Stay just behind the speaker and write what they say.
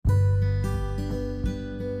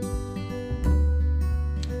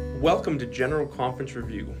Welcome to General Conference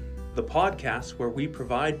Review, the podcast where we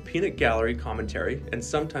provide peanut gallery commentary and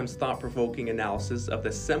sometimes thought-provoking analysis of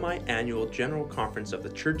the semi-annual General Conference of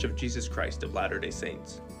the Church of Jesus Christ of Latter-day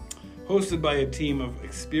Saints. Hosted by a team of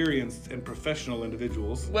experienced and professional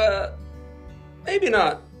individuals. Well, maybe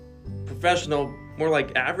not professional, more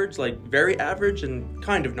like average, like very average and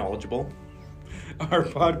kind of knowledgeable. Our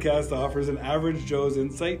podcast offers an average Joe's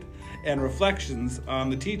insight and reflections on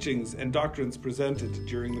the teachings and doctrines presented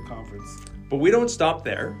during the conference. But we don't stop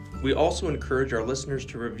there. We also encourage our listeners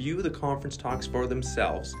to review the conference talks for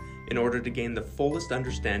themselves in order to gain the fullest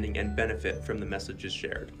understanding and benefit from the messages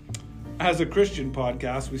shared. As a Christian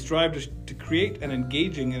podcast, we strive to create an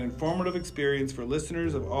engaging and informative experience for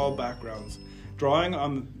listeners of all backgrounds, drawing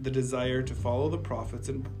on the desire to follow the prophets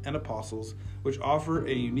and apostles, which offer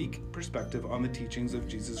a unique perspective on the teachings of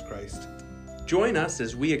Jesus Christ. Join us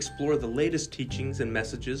as we explore the latest teachings and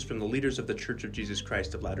messages from the leaders of the Church of Jesus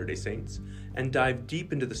Christ of Latter-day Saints and dive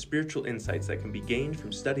deep into the spiritual insights that can be gained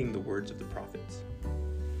from studying the words of the prophets.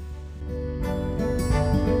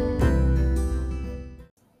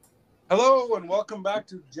 Hello and welcome back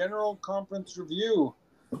to General Conference Review.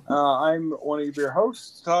 I'm one of your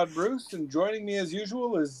hosts, Todd Bruce, and joining me as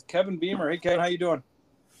usual is Kevin Beamer. Hey Kevin, how you doing?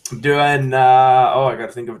 I'm doing, I got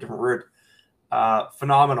to think of a different word.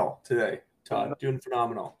 Phenomenal today. Todd, doing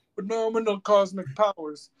phenomenal. Phenomenal cosmic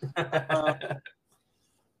powers.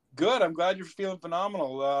 Good. I'm glad you're feeling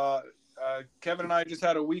phenomenal. Kevin and I just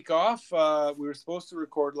had a week off. We were supposed to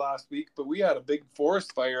record last week, but we had a big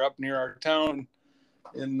forest fire up near our town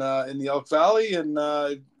in the Elk Valley, and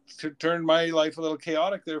turned my life a little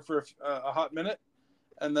chaotic there for a hot minute.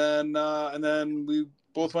 And then we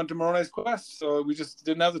both went to Moroni's Quest, so we just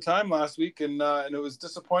didn't have the time last week, and it was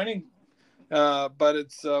disappointing. But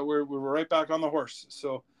it's we're right back on the horse.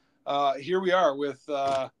 So here we are with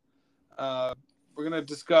we're going to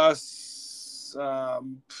discuss Elder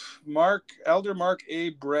Mark A.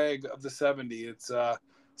 Bragg of the 70. It's a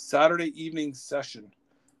Saturday evening session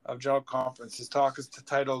of General Conference. His talk is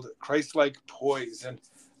titled Christlike, Poise. And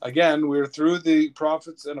again, we're through the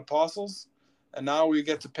prophets and apostles, and now we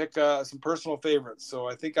get to pick some personal favorites. So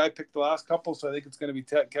I think I picked the last couple, so I think it's going to be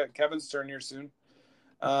Kevin's turn here soon.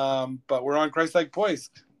 But we're on Christlike Poise.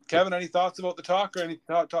 Kevin, any thoughts about the talk or any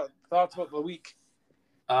thoughts about the week?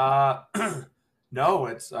 No,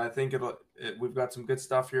 I think we've got some good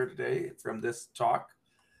stuff here today from this talk.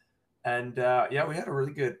 And we had a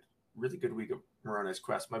really good week of Moroni's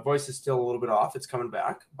Quest. My voice is still a little bit off. It's coming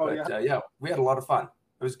back. We had a lot of fun.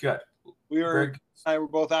 It was good. I were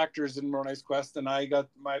both actors in Moroni's Quest, and I got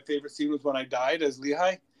my favorite scene was when I died as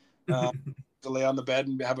Lehi. To lay on the bed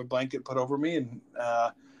and have a blanket put over me, and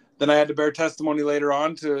then I had to bear testimony later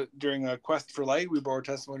on during a quest for light. We bore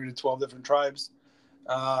testimony to 12 different tribes.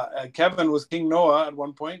 Kevin was King Noah at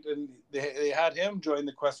one point, and they had him join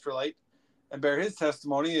the quest for light and bear his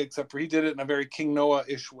testimony, except for he did it in a very King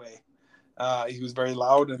Noah-ish way. He was very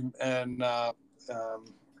loud and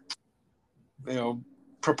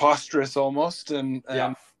preposterous almost, and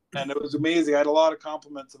it was amazing. I had a lot of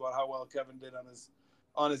compliments about how well Kevin did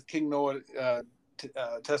on his King Noah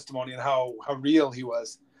testimony and how real he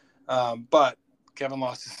was. But Kevin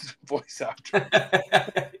lost his voice after.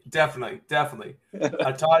 Definitely.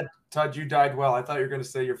 Todd, you died well. I thought you were going to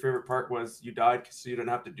say your favorite part was you died so you didn't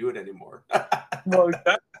have to do it anymore. Well,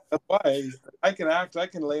 that's why I can act. I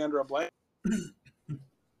can lay under a blanket.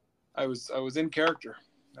 I was in character.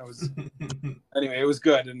 Anyway, it was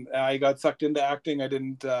good, and I got sucked into acting. I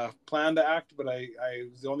didn't plan to act, but I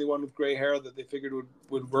was the only one with gray hair that they figured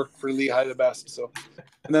would work for Lehi the best. So,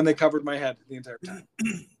 and then they covered my head the entire time.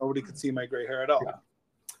 Nobody could see my gray hair at all. Yeah.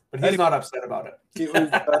 But he's not upset about it.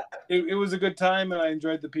 It was a good time, and I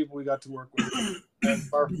enjoyed the people we got to work with. And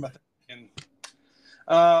far from a thing.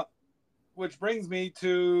 Which brings me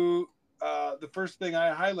to the first thing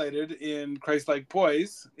I highlighted in Christlike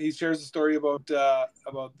Poise. He shares a story about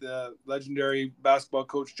the legendary basketball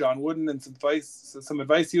coach John Wooden and some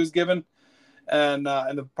advice he was given. And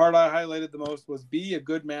the part I highlighted the most was be a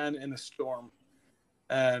good man in a storm.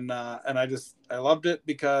 And I loved it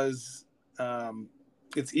because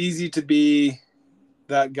it's easy to be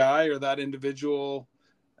that guy or that individual.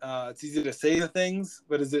 It's easy to say the things,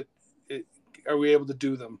 but are we able to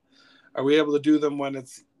do them? Are we able to do them when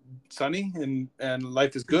it's sunny and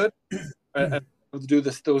life is good, and to do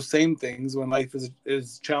those same things when life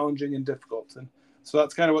is challenging and difficult? And so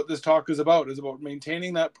that's kind of what this talk is about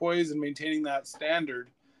maintaining that poise and maintaining that standard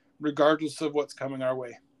regardless of what's coming our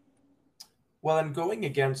way. Well, and going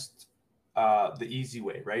against the easy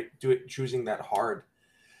way, right? Choosing that hard.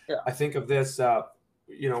 Yeah. I think of this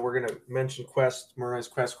we're going to mention Moroni's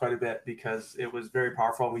Quest quite a bit because it was very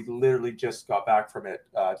powerful. We literally just got back from it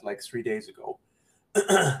like 3 days ago,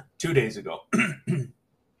 2 days ago.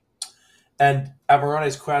 And at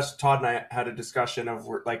Moroni's Quest, Todd and I had a discussion of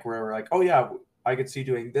where we're like, oh yeah, I could see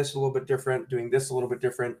doing this a little bit different, doing this a little bit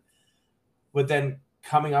different. But then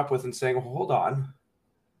coming up with and saying, well, hold on,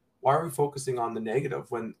 why are we focusing on the negative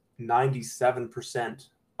when 97%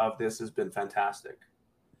 of this has been fantastic?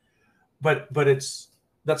 But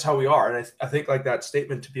that's how we are. And I think like that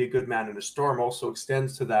statement, to be a good man in a storm, also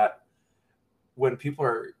extends to that when people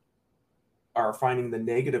are finding the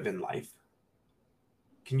negative in life,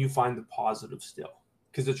 can you find the positive still?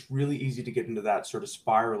 Because it's really easy to get into that sort of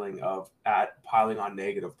spiraling of piling on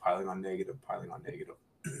negative, piling on negative, piling on negative.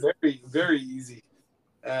 Very, very easy.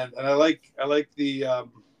 And I like the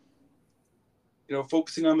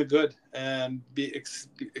focusing on the good and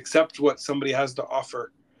accept what somebody has to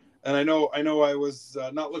offer. And I know I was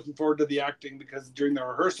not looking forward to the acting because during the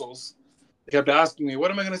rehearsals, they kept asking me,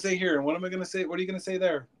 what am I going to say here? And what am I going to say? What are you going to say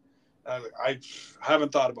there? I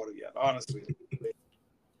haven't thought about it yet, honestly.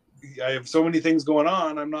 I have so many things going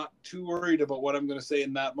on. I'm not too worried about what I'm going to say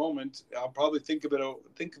in that moment. I'll probably think of it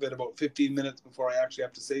about 15 minutes before I actually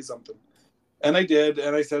have to say something. And I did,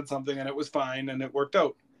 and I said something, and it was fine, and it worked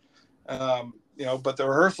out. But the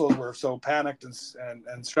rehearsals were so panicked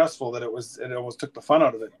and stressful that it almost took the fun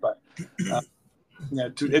out of it. But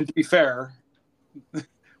to be fair,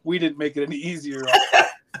 we didn't make it any easier.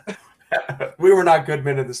 We were not good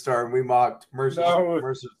men in the storm. We mocked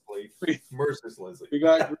mercilessly. We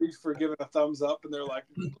got grief for giving a thumbs up, and they're like,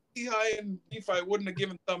 Lehi and Nephi wouldn't have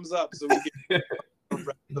given thumbs up, so we gave the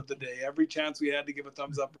rest of the day. Every chance we had to give a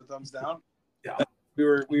thumbs up or thumbs down. Yeah,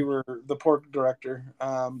 we were the pork director.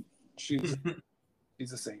 She's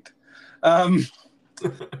a saint.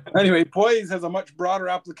 Anyway, Poise has a much broader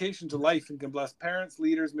application to life and can bless parents,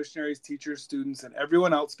 leaders, missionaries, teachers, students, and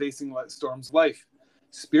everyone else facing storms life.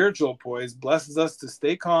 Spiritual Poise blesses us to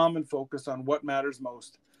stay calm and focused on what matters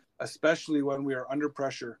most, especially when we are under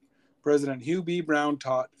pressure. President Hugh B. Brown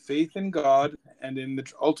taught faith in God and in the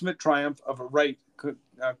ultimate triumph of a right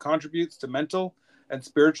contributes to mental and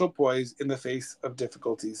spiritual poise in the face of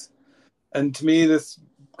difficulties. And to me, this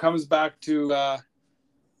comes back to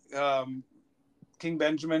King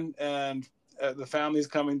Benjamin and the families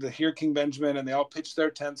coming to hear King Benjamin, and they all pitched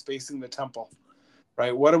their tents facing the temple,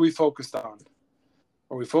 right? What are we focused on?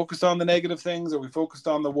 Are we focused on the negative things? Are we focused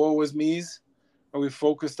on the woe is me's? Are we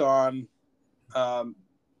focused on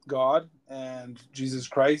God and Jesus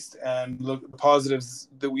Christ and look at the positives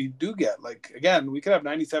that we do get? Like, again, we could have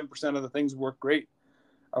 97% of the things work great.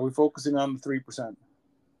 Are we focusing on the 3%?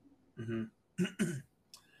 Mm-hmm.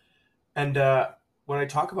 And when I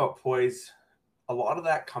talk about poise, a lot of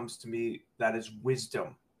that comes to me, that is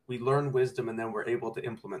wisdom. We learn wisdom and then we're able to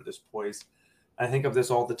implement this poise. I think of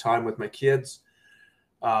this all the time with my kids.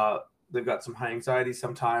 They've got some high anxiety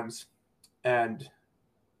sometimes, and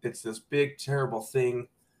it's this big, terrible thing.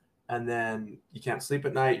 And then you can't sleep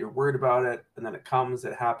at night. You're worried about it. And then it comes,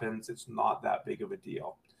 it happens. It's not that big of a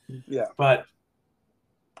deal. Yeah. But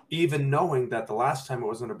even knowing that the last time it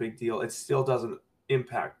wasn't a big deal, it still doesn't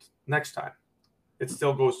impact next time. It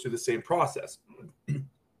still goes through the same process.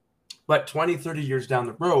 But 20, 30 years down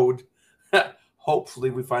the road, hopefully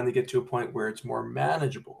we finally get to a point where it's more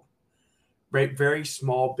manageable, right? Very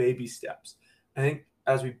small baby steps. I think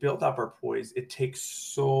as we build up our poise, it takes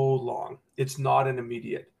so long. It's not an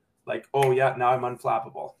immediate, like, oh yeah, now I'm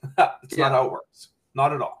unflappable. It's not how it works.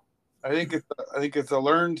 Not at all. I think it's a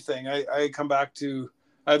learned thing. I come back to,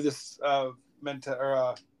 I have this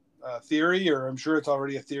theory, or I'm sure it's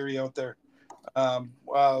already a theory out there,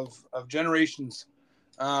 of generations.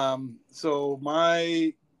 So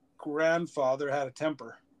my grandfather had a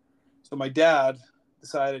temper. So my dad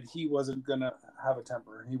decided he wasn't going to have a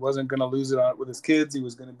temper. He wasn't going to lose it on with his kids. He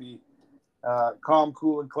was going to be calm,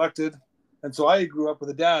 cool, and collected. And so I grew up with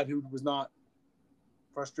a dad who was not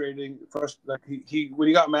frustrating. Like he when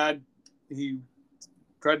he got mad, he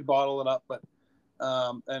tried to bottle it up, but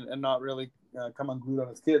and not really come unglued on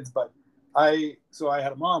his kids. But I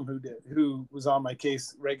had a mom who was on my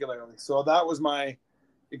case regularly. So that was my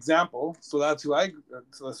example. So that's who I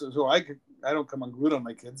don't come unglued on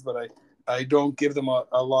my kids, but I don't give them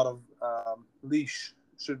a lot of leash,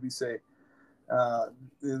 should we say, a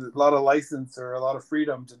lot of license or a lot of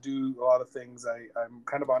freedom to do a lot of things. I'm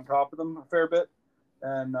kind of on top of them a fair bit,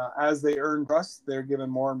 and as they earn trust, they're given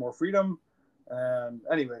more and more freedom. And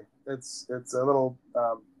anyway, it's a little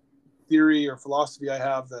theory or philosophy I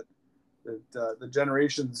have that the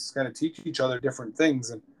generations kind of teach each other different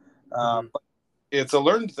things, and but it's a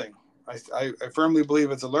learned thing. I firmly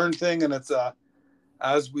believe it's a learned thing, and it's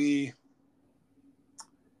as we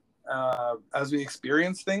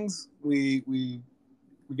experience things, we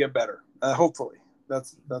get better. Hopefully,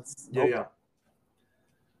 that's Yeah.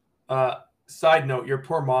 Side note, your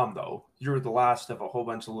poor mom, though, you were the last of a whole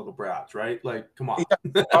bunch of little brats, right? Like, come on.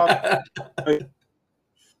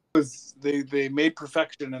 They made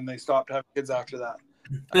perfection and they stopped having kids after that.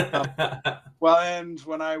 Well, and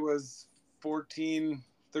when I was 13,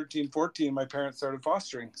 14, my parents started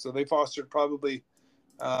fostering. So they fostered probably,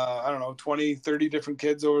 20, 30 different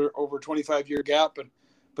kids over a 25-year gap.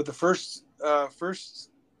 But the first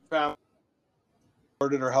family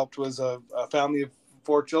supported or helped was a family of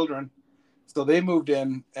 4 children. So they moved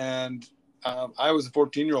in, and I was a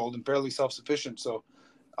 14-year-old and fairly self-sufficient. So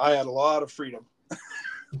I had a lot of freedom.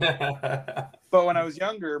 But when I was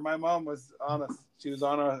younger, my mom was on us. She was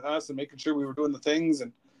on us and making sure we were doing the things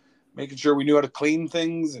and making sure we knew how to clean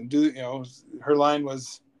things and do. Her line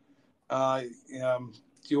was,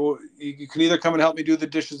 you can either come and help me do the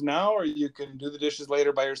dishes now, or you can do the dishes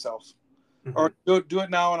later by yourself, or do it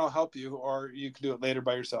now and I'll help you, or you can do it later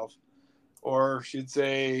by yourself. Or she'd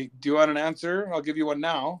say, "Do you want an answer? I'll give you one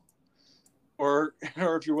now, or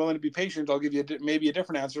if you're willing to be patient, I'll give you maybe a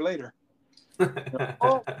different answer later."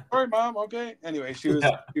 Oh, sorry, Mom. Okay. Anyway, she was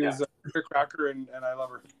a cracker, and I love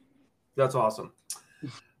her. That's awesome.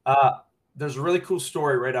 There's a really cool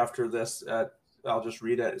story right after this. I'll just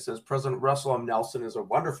read it. It says, President Russell M. Nelson is a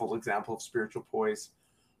wonderful example of spiritual poise.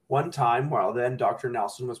 One time, while then Dr.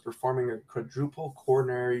 Nelson was performing a quadruple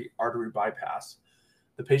coronary artery bypass,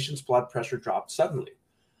 the patient's blood pressure dropped suddenly.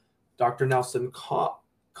 Dr. Nelson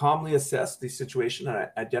calmly assessed the situation and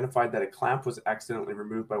identified that a clamp was accidentally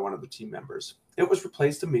removed by one of the team members. It was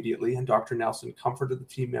replaced immediately, and Dr. Nelson comforted the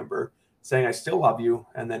team member, saying, "I still love you,"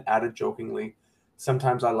 and then added jokingly,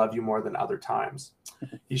 "Sometimes I love you more than other times."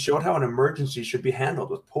 He showed how an emergency should be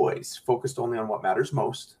handled with poise, focused only on what matters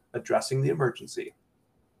most, addressing the emergency.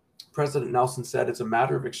 President Nelson said, "It's a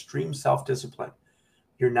matter of extreme self-discipline.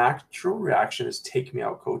 Your natural reaction is, 'Take me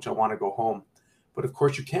out, coach. I want to go home.' But of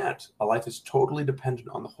course you can't. A life is totally dependent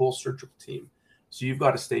on the whole surgical team. So you've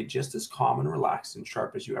got to stay just as calm and relaxed and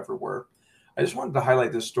sharp as you ever were." I just wanted to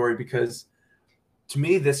highlight this story because to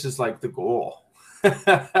me, this is like the goal,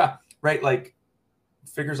 right? Like,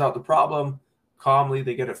 figures out the problem calmly,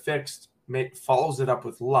 they get it fixed, follows it up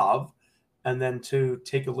with love, and then to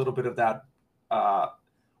take a little bit of that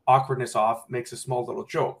awkwardness off, makes a small little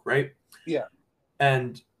joke, right? Yeah.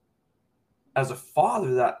 And as a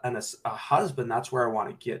father and a husband, that's where I want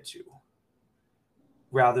to get to,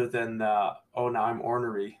 rather than oh, now I'm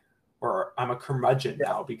ornery, or I'm a curmudgeon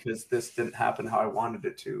now because this didn't happen how I wanted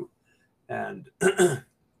it to. And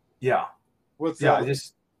what's that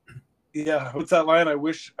line? I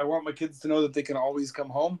want my kids to know that they can always come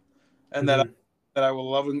home, and that I will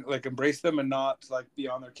love and embrace them and not be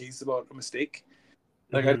on their case about a mistake.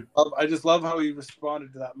 I just love how he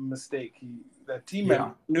responded to that mistake. That team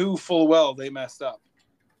member knew full well they messed up.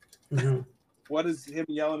 What is him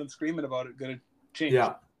yelling and screaming about it going to change?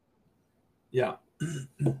 Yeah.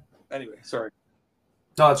 Anyway, sorry.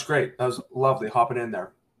 No, that's great. That was lovely hopping in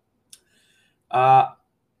there.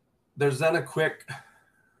 There's then a quick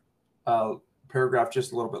paragraph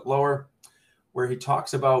just a little bit lower where he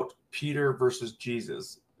talks about Peter versus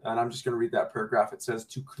Jesus. And I'm just going to read that paragraph. It says,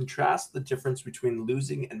 "To contrast the difference between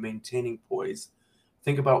losing and maintaining poise,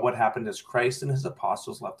 think about what happened as Christ and his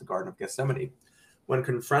apostles left the Garden of Gethsemane. When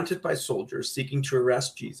confronted by soldiers seeking to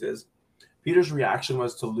arrest Jesus, Peter's reaction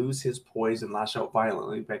was to lose his poise and lash out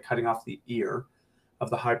violently by cutting off the ear of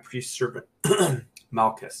the high priest's servant,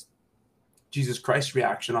 Malchus. Jesus Christ's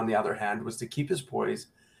reaction, on the other hand, was to keep his poise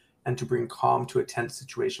and to bring calm to a tense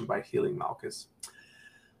situation by healing Malchus."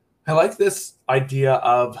 I like this idea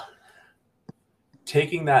of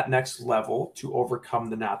taking that next level to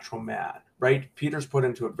overcome the natural man, right? Peter's put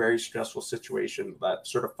into a very stressful situation. That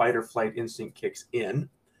sort of fight or flight instinct kicks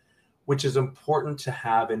in, which is important to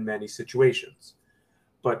have in many situations.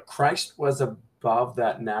 But Christ was above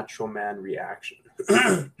that natural man reaction,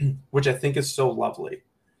 which I think is so lovely.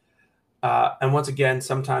 And once again,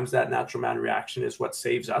 sometimes that natural man reaction is what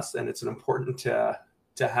saves us, and it's important to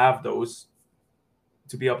have those,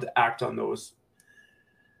 to be able to act on those.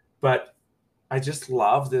 But I just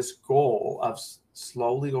love this goal of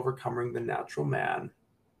slowly overcoming the natural man,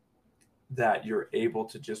 that you're able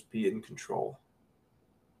to just be in control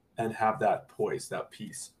and have that poise, that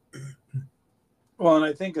peace. Well, and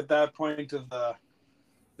I think at that point of the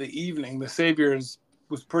evening, the Savior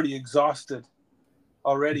was pretty exhausted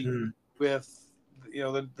already with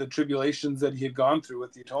the tribulations that he had gone through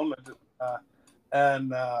with the atonement,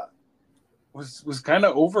 and was kind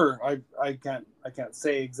of over. I can't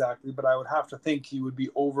say exactly, but I would have to think he would be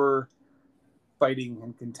over fighting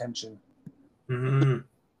and contention. Mm-hmm.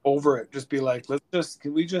 Over it, just be like,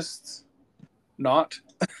 can we just not?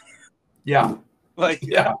 Yeah. Like,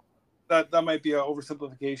 Yeah. That might be an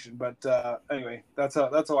oversimplification, but anyway, that's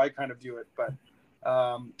how I kind of view it. But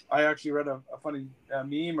I actually read a funny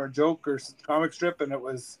meme or joke or comic strip, and it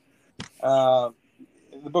was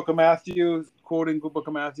in the book of Matthew, quoting the book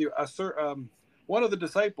of Matthew, one of the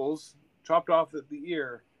disciples chopped off the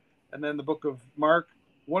ear, and then the book of Mark,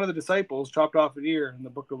 one of the disciples chopped off an ear. In the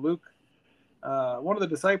book of Luke, one of the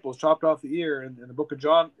disciples chopped off the ear. In the book of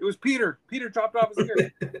John, it was Peter. Peter chopped off his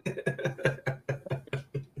ear.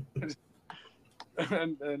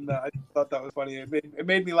 and I thought that was funny. It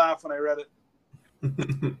made me laugh when I read it.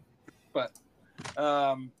 But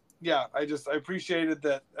yeah, I appreciated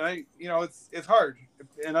that. And it's hard,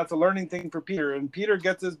 and that's a learning thing for Peter. And Peter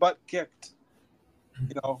gets his butt kicked.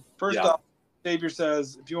 First off, Savior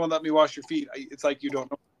says, "If you won't let me wash your feet, it's like you don't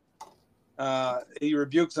know." He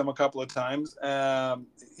rebukes him a couple of times.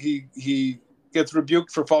 He gets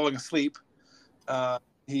rebuked for falling asleep.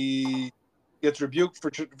 He gets rebuked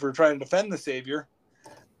for trying to defend the Savior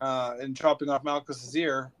and chopping off Malchus's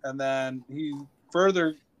ear, and then he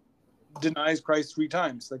further denies Christ 3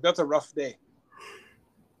 times. Like, that's a rough day.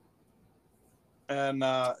 And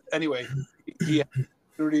anyway, he had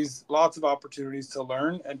lots of opportunities to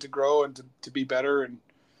learn and to grow and to be better. And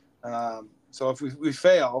so if we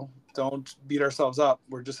fail, don't beat ourselves up.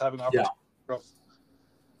 We're just having opportunity to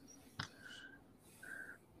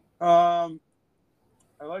grow.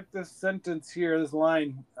 I like this sentence here, this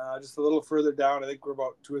line, just a little further down. I think we're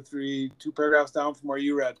about 2 paragraphs down from where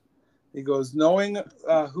you read. He goes, knowing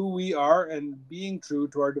who we are and being true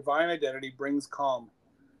to our divine identity brings calm.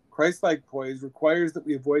 Christlike poise requires that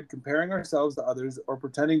we avoid comparing ourselves to others or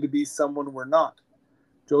pretending to be someone we're not.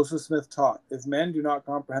 Joseph Smith taught, if men do not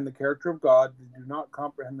comprehend the character of God, they do not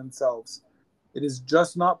comprehend themselves. It is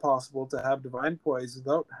just not possible to have divine poise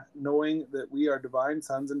without knowing that we are divine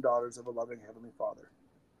sons and daughters of a loving Heavenly Father.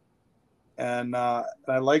 And I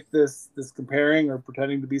like this comparing or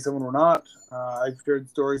pretending to be someone we're not. I've heard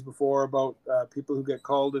stories before about people who get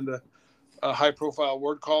called into high-profile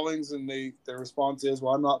word callings, and their response is,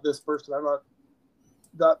 well, I'm not this person, I'm not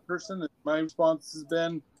that person. And my response has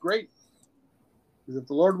been, great. Because if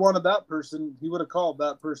the Lord wanted that person, he would have called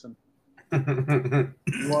that person.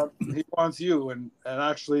 He wants you. And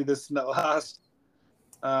actually, this last...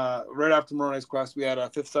 right after Moroni's Quest, we had a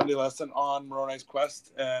 5th Sunday lesson on Moroni's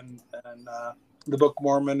Quest and the Book of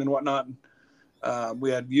Mormon and whatnot.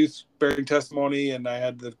 We had youth bearing testimony, and I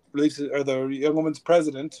had the young woman's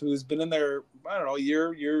president, who's been in there, I don't know, a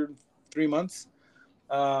year, 3 months,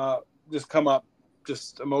 just come up,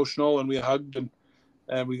 just emotional, and we hugged and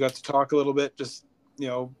we got to talk a little bit, just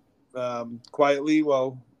quietly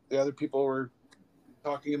while the other people were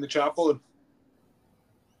talking in the chapel,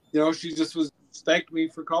 and she just thanked me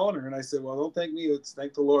for calling her, and I said, well, don't thank me, let's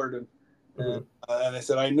thank the Lord. And I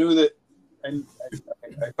said, I knew that, and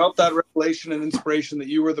I felt that revelation and inspiration that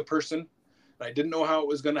you were the person. I didn't know how it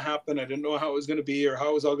was going to happen, I didn't know how it was going to be or how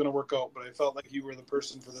it was all going to work out, but I felt like you were the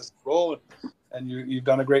person for this role, and you've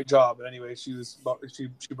done a great job. And anyway, she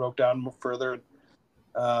broke down further, and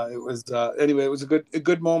it was a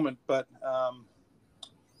good moment. But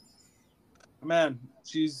man,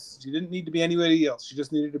 she didn't need to be anybody else, she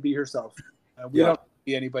just needed to be herself. We don't need to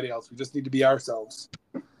be anybody else. We just need to be ourselves.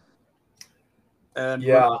 And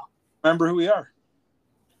remember who we are.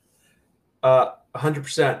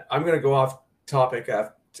 100%. I'm going to go off topic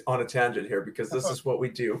on a tangent here because this is what we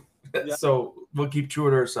do. So we'll keep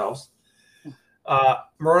true to ourselves.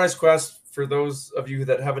 Moroni's Quest, for those of you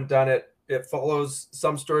that haven't done it, it follows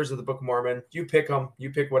some stories of the Book of Mormon. You pick them.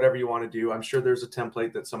 You pick whatever you want to do. I'm sure there's a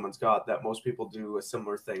template that someone's got that most people do a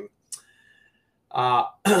similar thing.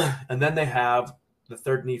 And then they have the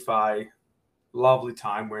 3rd Nephi, lovely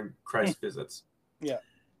time when Christ visits. Yeah.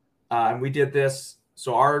 And we did this.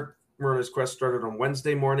 So our Moroni's Quest started on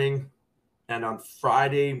Wednesday morning, and on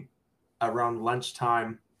Friday around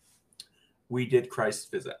lunchtime, we did Christ's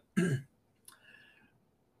visit.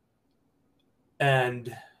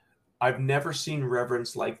 And I've never seen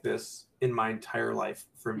reverence like this in my entire life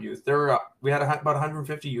from youth. We had about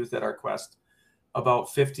 150 youth at our quest,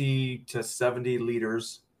 about 50 to 70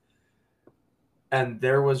 leaders, and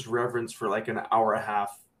there was reverence for like an hour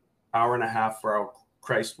and a half where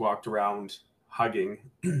Christ walked around hugging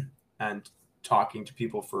and talking to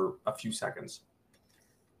people for a few seconds.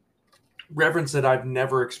 Reverence that I've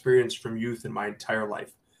never experienced from youth in my entire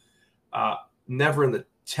life. Never in the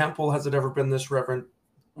temple has it ever been this reverent.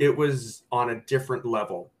 It was on a different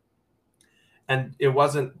level. And it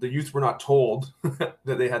wasn't, the youth were not told that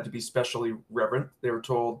they had to be specially reverent. They were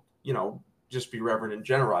told, just be reverent in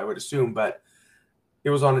general, I would assume, but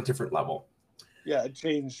it was on a different level. Yeah, it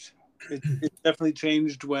changed. It definitely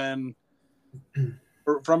changed when,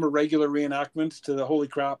 from a regular reenactment to the holy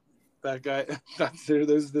crap, that guy,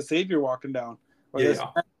 there's the Savior walking down, or this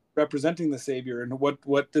representing the Savior, and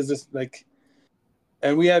what does this like?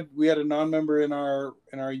 And we had a non-member in our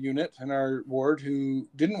unit, in our ward, who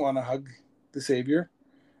didn't want to hug the Savior,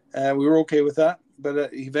 and we were okay with that.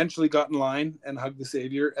 But he eventually got in line and hugged the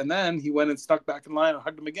Savior, and then he went and stuck back in line and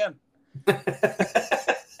hugged him again.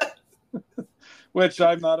 Which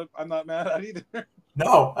I'm not mad at either.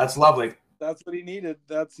 No, that's lovely. That's what he needed.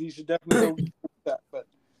 He should definitely go with that. But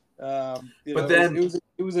then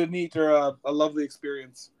it was a neat or a lovely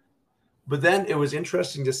experience. But then it was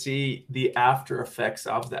interesting to see the after effects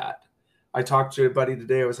of that. I talked to a buddy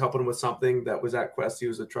today. I was helping him with something that was at Quest. He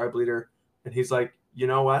was a tribe leader, and he's like, you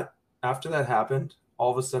know what? After that happened,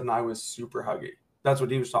 all of a sudden I was super huggy. That's what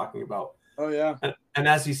he was talking about. Oh yeah. And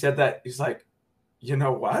as he said that, he's like, you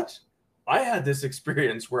know what? I had this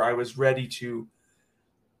experience where I was ready to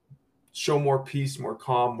show more peace, more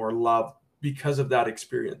calm, more love because of that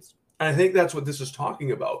experience. And I think that's what this is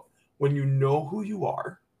talking about. When you know who you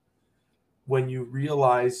are, when you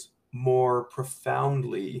realize more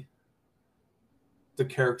profoundly the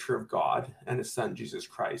character of God and his son, Jesus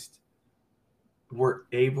Christ, we're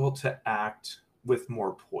able to act with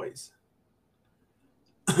more poise.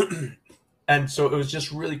 And so it was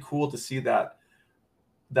just really cool to see that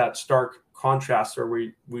stark contrast where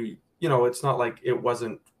we it's not like it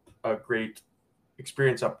wasn't a great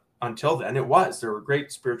experience up until then. It was. There were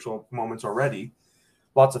great spiritual moments already,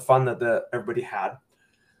 lots of fun that everybody had.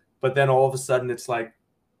 But then all of a sudden it's like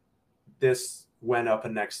this went up a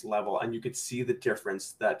next level, and you could see the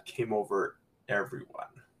difference that came over everyone.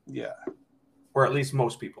 Yeah. Or at least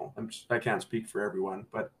most people. I can't speak for everyone,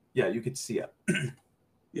 but yeah, you could see it.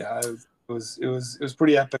 Yeah, it was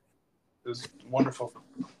pretty epic. It was wonderful.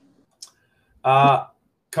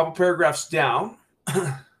 Couple paragraphs down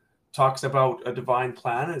talks about a divine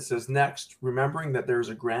plan. It says, next, remembering that there is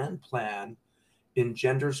a grand plan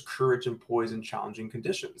engenders courage and poise in challenging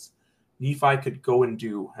conditions. Nephi could go and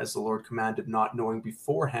do as the Lord commanded, not knowing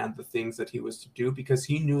beforehand the things that he was to do, because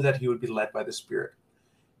he knew that he would be led by the Spirit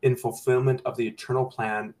in fulfillment of the eternal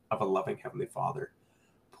plan of a loving Heavenly Father.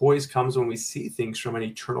 Poise comes when we see things from an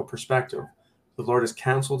eternal perspective. The Lord has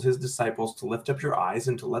counseled his disciples to lift up your eyes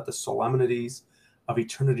and to let the solemnities of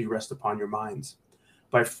eternity rest upon your minds.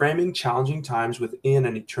 By framing challenging times within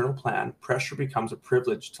an eternal plan, pressure becomes a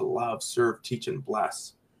privilege to love, serve, teach, and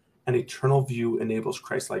bless. An eternal view enables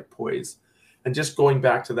Christ-like poise. And just going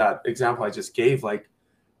back to that example I just gave, like,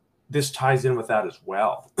 this ties in with that as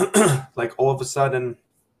well. Like, all of a sudden,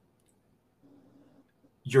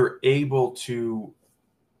 you're able to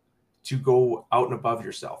go out and above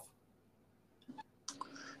yourself.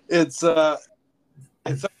 It's a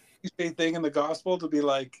cliche thing in the gospel to be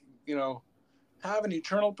like, have an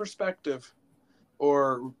eternal perspective,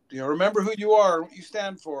 or remember who you are and what you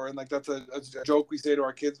stand for. And like that's a joke we say to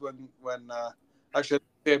our kids when actually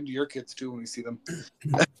I say them to your kids too when we see them.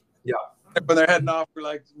 Yeah. When they're heading off, we're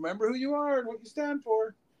like, remember who you are and what you stand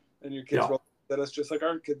for. And your kids roll at us just like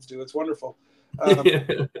our kids do. It's wonderful.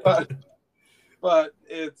 But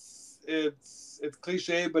it's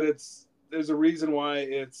cliche, but there's a reason why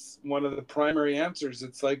it's one of the primary answers.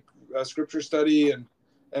 It's like a scripture study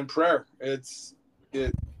and prayer. It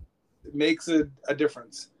makes a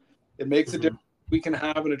difference. It makes a difference. We can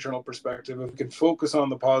have an eternal perspective. If we can focus on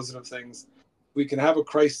the positive things, we can have a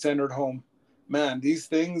Christ-centered home. Man, these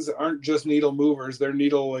things aren't just needle movers. They're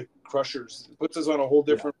needle like crushers. It puts us on a whole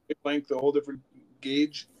different length, a whole different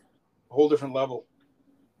gauge, a whole different level.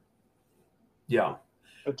 Yeah.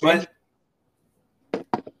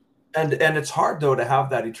 And it's hard though to have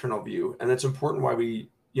that eternal view, and it's important why we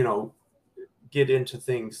get into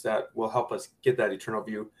things that will help us get that eternal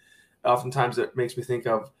view. Oftentimes it makes me think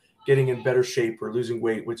of getting in better shape or losing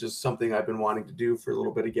weight, which is something I've been wanting to do for a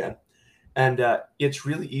little bit again. And it's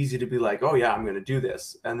really easy to be like, oh yeah, I'm going to do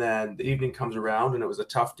this, and then the evening comes around and it was a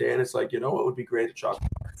tough day, and it's like, what would be great, a chocolate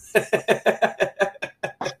bar.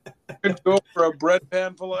 Could go for a bread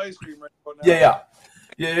pan full of ice cream right now.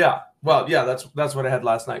 Yeah. Well, yeah, that's what I had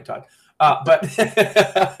last night, Todd. But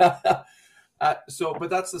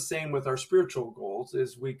that's the same with our spiritual goals.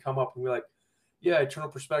 Is we come up and we're like, yeah, eternal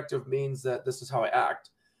perspective means that this is how I act,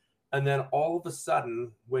 and then all of a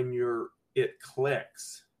sudden, when it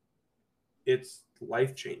clicks, it's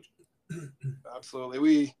life changing.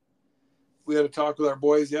 Absolutely. We had a talk with our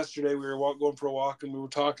boys yesterday. We were going for a walk, and we were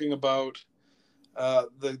talking about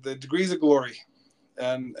the degrees of glory,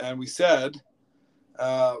 and we said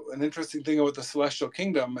an interesting thing about the celestial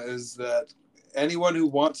kingdom is that anyone who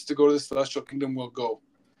wants to go to the celestial kingdom will go.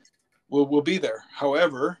 We'll be there.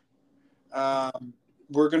 However,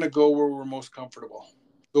 we're going to go where we're most comfortable.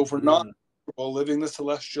 So if we're not comfortable living the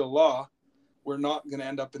celestial law, we're not going to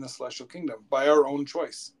end up in the celestial kingdom by our own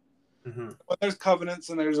choice. But there's covenants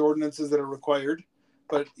and there's ordinances that are required.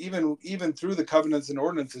 But even through the covenants and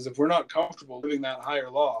ordinances, if we're not comfortable living that higher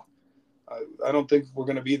law, I don't think we're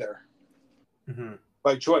going to be there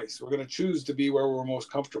by choice. We're going to choose to be where we're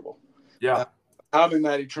most comfortable. Yeah. Having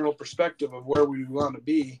that eternal perspective of where we want to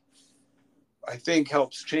be, I think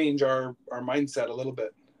helps change our mindset a little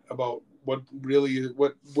bit about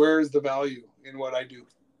where is the value in what I do.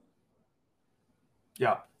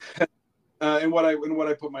 Yeah. And what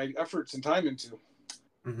I put my efforts and time into.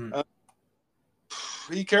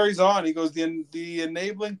 He carries on. He goes, the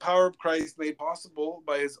enabling power of Christ made possible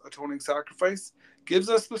by his atoning sacrifice gives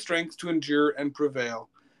us the strength to endure and prevail.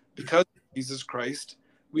 Because of Jesus Christ,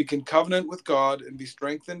 we can covenant with God and be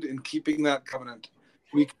strengthened in keeping that covenant.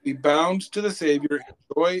 We can be bound to the Savior in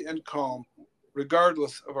joy and calm,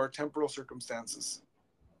 regardless of our temporal circumstances.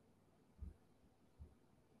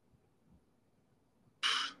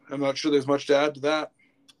 I'm not sure there's much to add to that.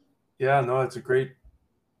 Yeah, no, it's a great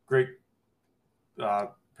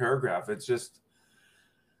paragraph. It's just,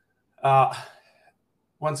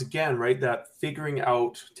 once again, right, that figuring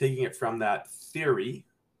out, taking it from that theory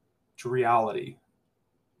to reality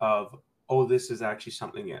of, oh, this is actually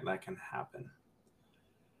something that can happen.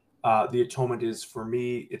 The atonement is, for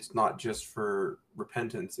me, it's not just for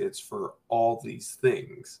repentance, it's for all these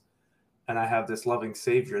things. And I have this loving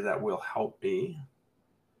Savior that will help me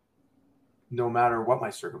no matter what my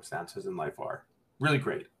circumstances in life are. Really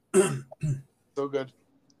great. So good.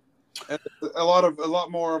 And a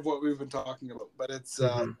lot more of what we've been talking about, but it's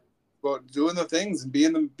about doing the things and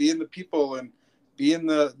being the people and being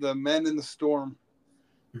the men in the storm,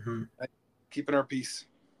 keeping our peace.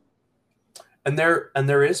 And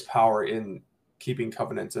there is power in keeping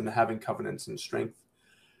covenants and having covenants and strength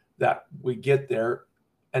that we get there.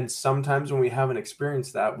 And sometimes when we haven't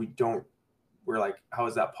experienced that, we're like, how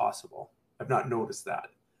is that possible? I've not noticed that.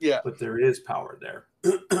 Yeah. But there is power there.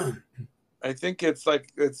 I think it's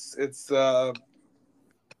like it's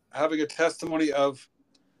having a testimony of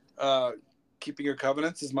keeping your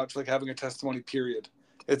covenants is much like having a testimony, period.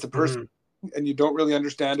 It's a person and you don't really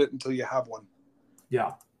understand it until you have one.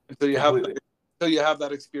 Yeah. Until you have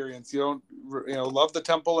that experience. You don't love the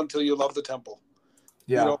temple until you love the temple.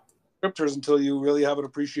 Yeah. You don't scriptures until you really have an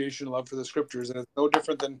appreciation and love for the scriptures. And it's no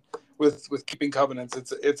different than with keeping covenants.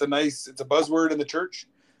 It's a buzzword in the church,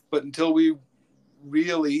 but until we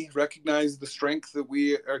really recognize the strength that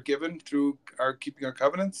we are given through our keeping our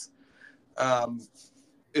covenants,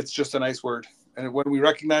 it's just a nice word. And when we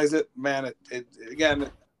recognize it, man, it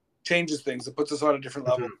changes things. It puts us on a different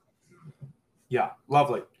level. Yeah,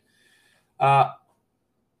 lovely.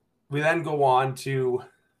 We then go on to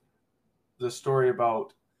the story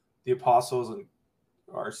about the apostles and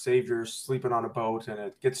our Savior sleeping on a boat, and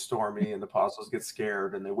it gets stormy, and the apostles get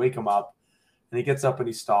scared, and they wake him up, and he gets up and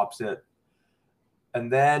he stops it.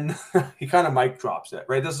 And then he kind of mic drops it,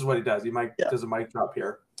 right? This is what he does. He does a mic drop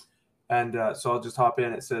here. And so I'll just hop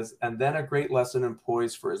in. It says, and then a great lesson in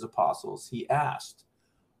poise for his apostles. He asked,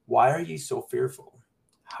 why are ye so fearful?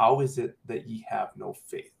 How is it that ye have no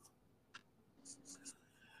faith?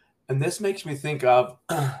 And this makes me think of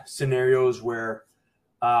scenarios where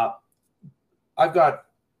I've got,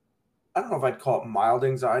 I don't know if I'd call it mild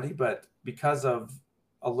anxiety, but because of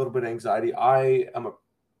a little bit of anxiety, I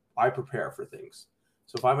prepare for things.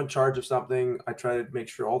 So if I'm in charge of something, I try to make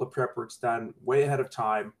sure all the prep work's done way ahead of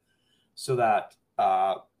time so that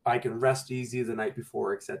I can rest easy the night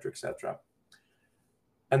before, et cetera, et cetera.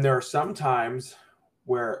 And there are some times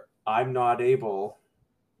where I'm not able,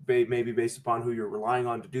 maybe based upon who you're relying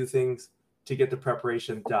on to do things, to get the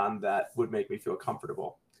preparation done that would make me feel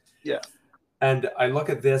comfortable. Yeah. And I look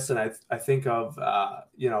at this and I think of,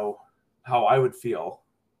 how I would feel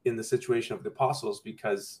in the situation of the apostles,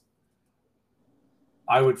 because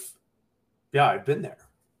I've been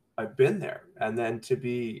there. And then to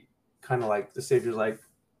be kind of like the Savior's like,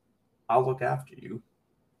 I'll look after you.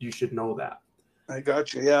 You should know that. I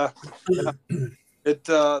got you. Yeah.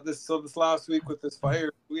 This last week with this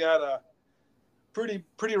fire, we had a pretty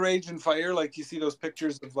raging fire. Like you see those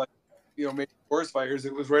pictures of maybe forest fires.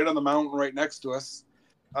 It was right on the mountain right next to us,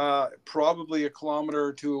 probably a kilometer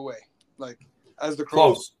or two away. Like as the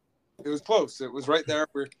close. It was close. It was right there.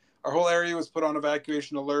 Our whole area was put on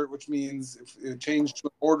evacuation alert, which means if it changed to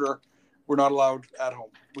an order, we're not allowed at home.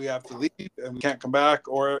 We have to leave and we can't come back.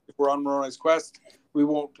 Or if we're on Moroni's Quest, we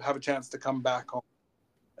won't have a chance to come back home.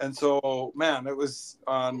 And so, man, it was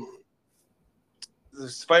on. The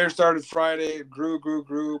fire started Friday, it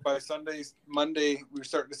grew. By Monday, we were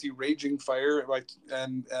starting to see raging fire.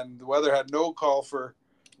 And the weather had no call for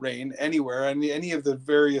rain anywhere. And any of the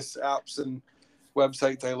various apps and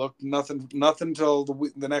websites I looked, nothing till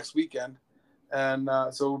the next weekend. And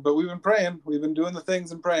but we've been praying, we've been doing the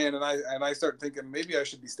things and praying. And I started thinking maybe I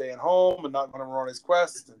should be staying home and not going on Moroni's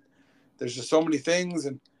Quest. And there's just so many things.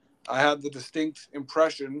 And I had the distinct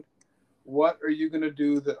impression, what are you going to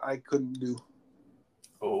do that I couldn't do?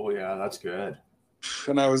 Oh, yeah, that's good.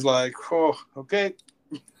 And I was like, oh, okay.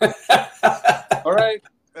 All right.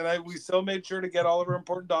 And we still made sure to get all of our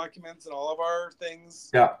important documents and all of our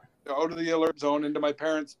things out of the alert zone into my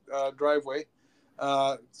parents' driveway,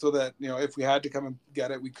 so that, if we had to come and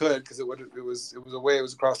get it, we could, because it was away. It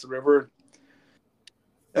was across the river.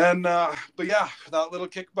 And but yeah, that little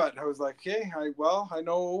kick butt. I was like, okay, I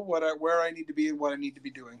know where I need to be and what I need to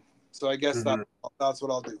be doing. So I guess that's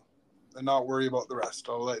what I'll do, and not worry about the rest.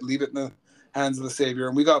 I'll leave it in the hands of the Savior.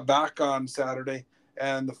 And we got back on Saturday,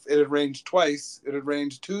 and it had rained twice. It had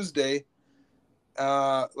rained Tuesday,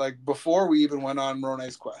 before we even went on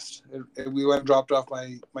Moroni's Quest. We went and dropped off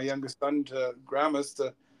my youngest son to grandma's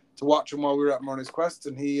to watch him while we were at Moroni's Quest,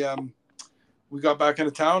 and we got back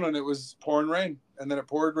into town, and it was pouring rain. And then it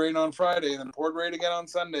poured rain on Friday, and then it poured rain again on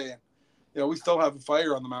Sunday. And, we still have a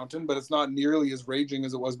fire on the mountain, but it's not nearly as raging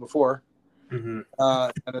as it was before. Mm-hmm.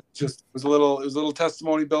 And it was a little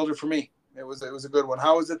testimony builder for me. It was a good one.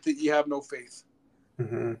 How is it that you have no faith?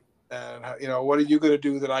 Mm-hmm. And what are you going to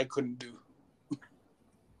do that I couldn't do?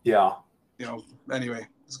 Yeah. Anyway,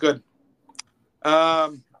 it's good.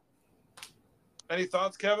 Any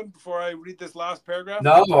thoughts, Kevin, before I read this last paragraph?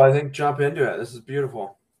 No, I think jump into it. This is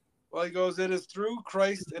beautiful. Well, he goes, it is through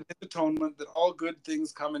Christ and his atonement that all good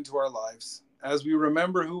things come into our lives. As we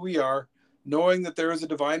remember who we are, knowing that there is a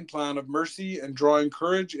divine plan of mercy and drawing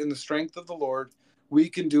courage in the strength of the Lord, we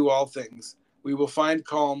can do all things. We will find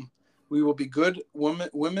calm. We will be good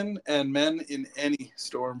women and men in any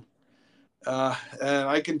storm. And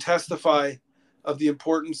I can testify of the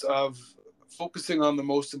importance of focusing on the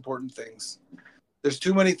most important things. There's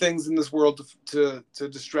too many things in this world to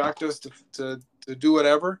distract us, to do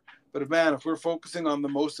whatever. But if we're focusing on the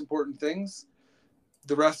most important things,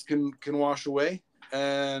 the rest can wash away,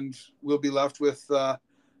 and we'll be left with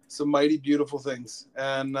some mighty beautiful things.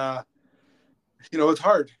 And it's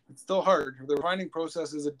hard. It's still hard. The refining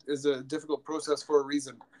process is a difficult process for a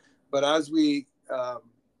reason. But as we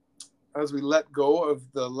let go of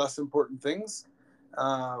the less important things,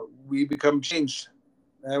 we become changed,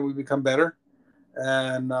 and we become better,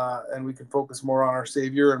 and we can focus more on our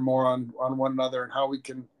Savior and more on one another, and how we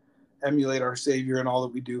can emulate our Savior in all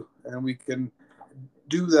that we do. And we can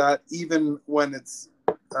do that even when it's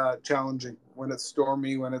challenging, when it's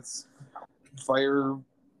stormy, when it's fire.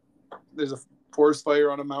 There's a forest fire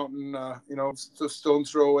on a mountain, it's a stone's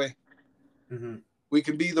throw away. Mm-hmm. We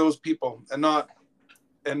can be those people, and not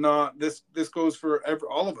this goes for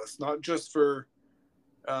all of us, not just for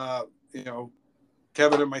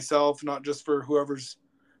Kevin and myself, not just for whoever's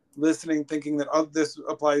listening thinking that this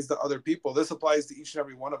applies to other people. This applies to each and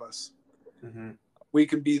every one of us. Mm-hmm. We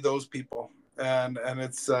can be those people, and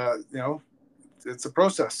it's it's a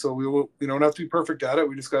process. So we don't have to be perfect at it.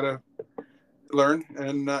 We just got to learn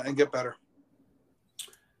and get better.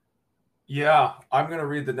 Yeah, I'm going to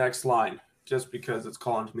read the next line just because it's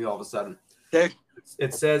calling to me all of a sudden. Okay.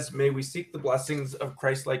 It says, may we seek the blessings of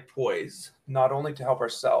Christlike poise, not only to help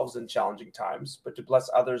ourselves in challenging times, but to bless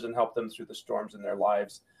others and help them through the storms in their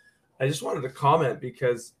lives. I just wanted to comment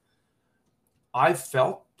because I've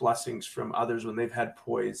felt blessings from others when they've had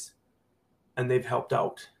poise and they've helped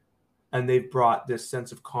out and they've brought this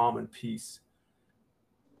sense of calm and peace.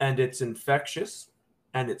 And it's infectious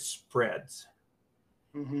and it spreads.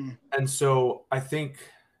 Mm-hmm. And so I think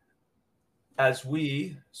as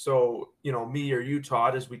me or you,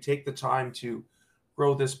 Todd, as we take the time to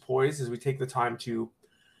grow this poise, as we take the time to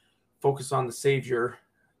focus on the Savior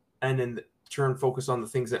and in turn focus on the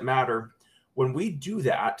things that matter, when we do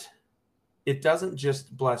that, it doesn't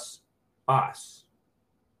just bless us.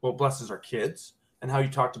 Well, it blesses our kids, and how you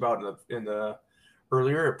talked about in the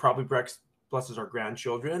earlier, it probably blesses our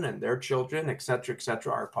grandchildren and their children, et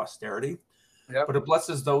cetera, our posterity. Yep. But it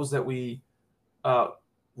blesses those that we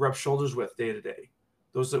rub shoulders with day to day,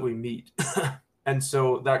 those that we meet. And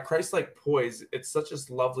so that Christ-like poise, it's such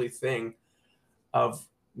a lovely thing of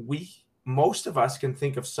most of us can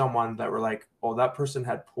think of someone that we're like, oh, that person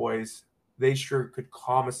had poise. They sure could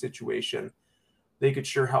calm a situation. they could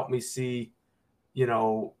sure help me see,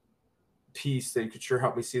 peace. They could sure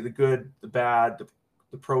help me see the good, the bad,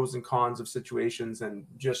 the pros and cons of situations, and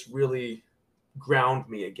just really ground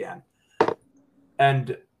me again.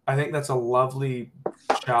 And I think that's a lovely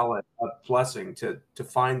challenge, a blessing to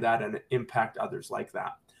find that and impact others like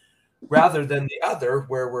that, rather than the other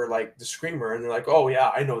where we're like the screamer and they're like, oh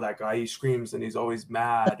yeah, I know that guy. He screams and he's always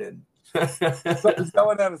mad and he's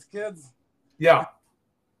yelling at his kids. Yeah.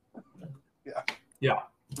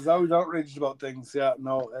 He's always outraged about things. Yeah,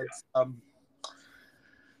 no, it's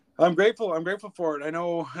I'm grateful for it. I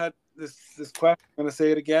know that this question, I'm going to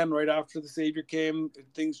say it again, right after the Savior came,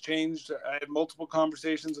 things changed. I had multiple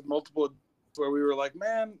conversations with multiple where we were like,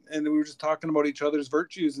 man, and we were just talking about each other's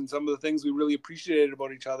virtues and some of the things we really appreciated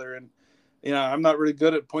about each other. And I'm not really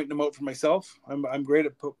good at pointing them out for myself. I'm great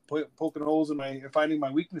at poking holes in finding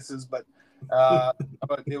my weaknesses, but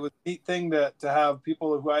it was a neat thing to have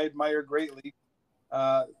people who I admire greatly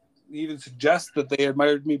even suggest that they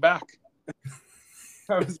admired me back.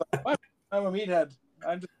 I was like, what? I'm a meathead.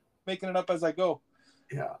 I'm just making it up as I go.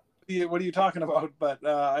 Yeah. What are you talking about? But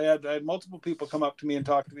I had multiple people come up to me and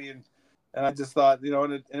talk to me, and I just thought,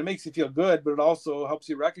 and it makes you feel good, but it also helps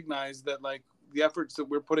you recognize that like the efforts that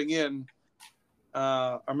we're putting in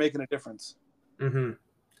are making a difference. Mm-hmm.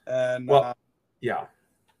 And yeah,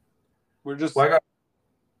 we're just.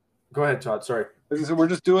 Go ahead, Todd. Sorry. We're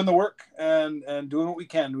just doing the work and doing what we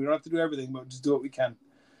can. We don't have to do everything, but just do what we can.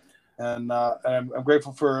 And I'm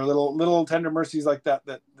grateful for little tender mercies like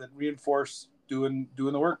that reinforce doing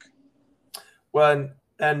the work. Well,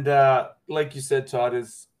 and like you said, Todd,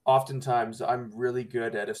 is oftentimes I'm really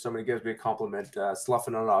good at, if somebody gives me a compliment,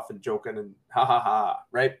 sloughing it off and joking and ha,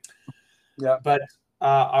 right? Yeah. But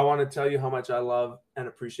I want to tell you how much I love and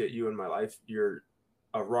appreciate you in my life. You're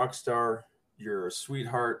a rock star. You're a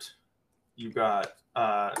sweetheart. You've got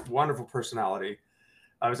a wonderful personality.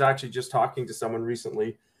 I was actually just talking to someone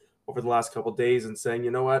recently over the last couple of days and saying,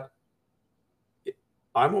 you know what?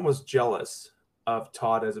 I'm almost jealous of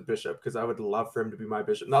Todd as a bishop because I would love for him to be my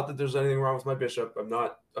bishop. Not that there's anything wrong with my bishop. I'm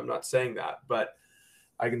not saying that, but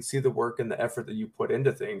I can see the work and the effort that you put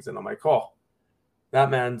into things. And I'm like, oh,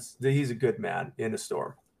 he's a good man in a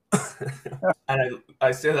storm. And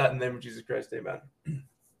I say that in the name of Jesus Christ. Amen.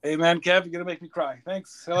 Amen, Kev. You're going to make me cry.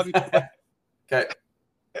 Thanks. I love you. Okay.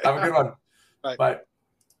 Have a good one. Bye.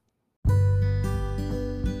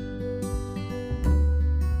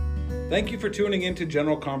 Thank you for tuning in to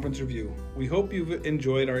General Conference Review. We hope you've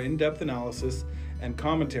enjoyed our in-depth analysis and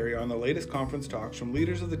commentary on the latest conference talks from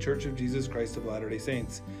leaders of the Church of Jesus Christ of Latter-day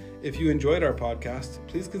Saints. If you enjoyed our podcast,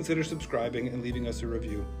 please consider subscribing and leaving us a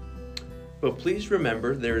review. But please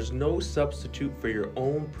remember, there is no substitute for your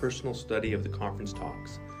own personal study of the conference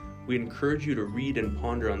talks. We encourage you to read and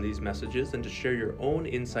ponder on these messages and to share your own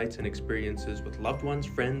insights and experiences with loved ones,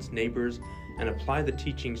 friends, neighbors, and apply the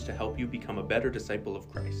teachings to help you become a better disciple of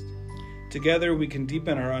Christ. Together, we can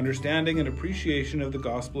deepen our understanding and appreciation of the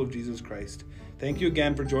gospel of Jesus Christ. Thank you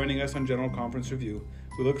again for joining us on General Conference Review.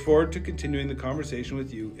 We look forward to continuing the conversation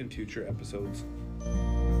with you in future episodes.